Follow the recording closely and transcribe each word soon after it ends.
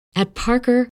At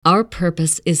Parker, our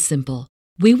purpose is simple.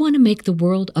 We want to make the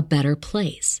world a better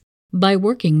place by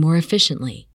working more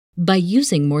efficiently, by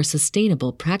using more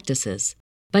sustainable practices,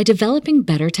 by developing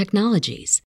better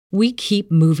technologies. We keep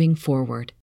moving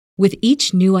forward. With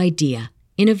each new idea,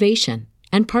 innovation,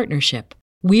 and partnership,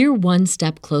 we're one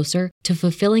step closer to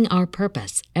fulfilling our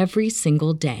purpose every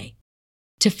single day.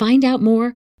 To find out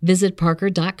more, visit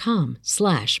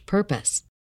parker.com/purpose.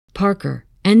 Parker,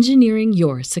 engineering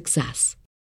your success.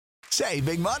 Save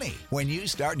big money when you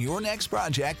start your next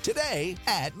project today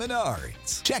at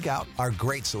Menards. Check out our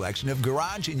great selection of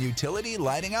garage and utility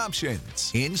lighting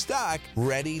options. In stock,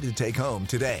 ready to take home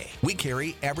today. We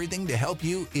carry everything to help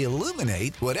you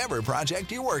illuminate whatever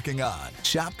project you're working on.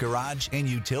 Shop garage and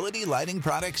utility lighting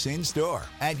products in store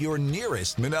at your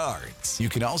nearest Menards. You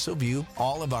can also view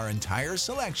all of our entire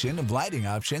selection of lighting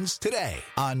options today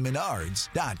on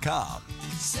Menards.com.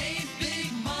 Save big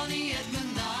money at Menards.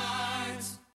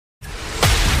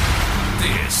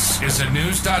 This is a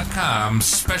News.com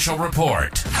special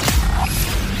report.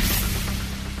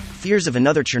 Fears of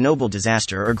another Chernobyl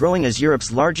disaster are growing as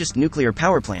Europe's largest nuclear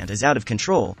power plant is out of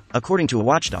control, according to a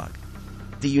watchdog.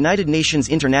 The United Nations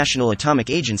International Atomic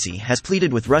Agency has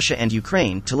pleaded with Russia and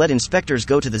Ukraine to let inspectors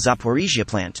go to the Zaporizhzhia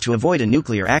plant to avoid a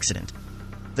nuclear accident.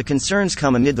 The concerns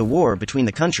come amid the war between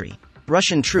the country.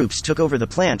 Russian troops took over the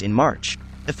plant in March.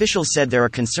 Officials said there are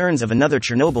concerns of another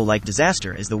Chernobyl-like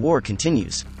disaster as the war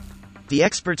continues. The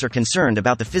experts are concerned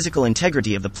about the physical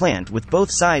integrity of the plant, with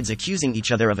both sides accusing each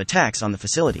other of attacks on the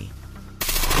facility.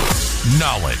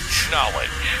 Knowledge.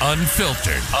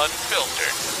 Unfiltered.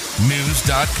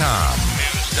 News.com.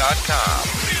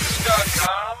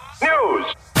 News.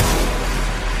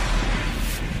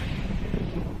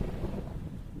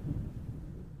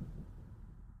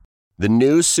 The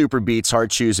new Super Beats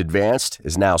Heart Chews Advanced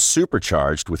is now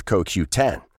supercharged with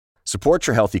CoQ10. Support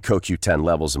your healthy CoQ10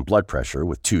 levels and blood pressure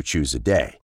with 2 chews a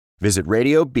day. Visit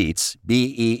RadioBeats,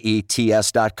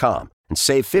 BEETS.com and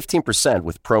save 15%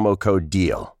 with promo code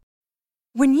DEAL.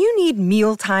 When you need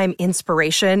mealtime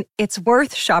inspiration, it's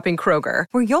worth shopping Kroger,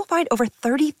 where you'll find over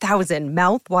 30,000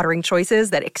 mouth-watering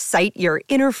choices that excite your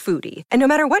inner foodie. And no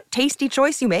matter what tasty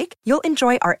choice you make, you'll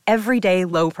enjoy our everyday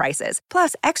low prices,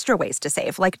 plus extra ways to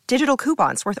save, like digital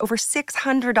coupons worth over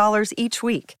 $600 each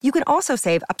week. You can also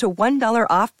save up to $1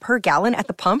 off per gallon at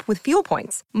the pump with fuel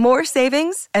points. More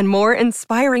savings and more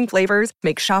inspiring flavors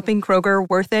make shopping Kroger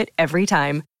worth it every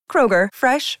time. Kroger,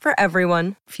 fresh for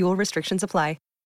everyone. Fuel restrictions apply.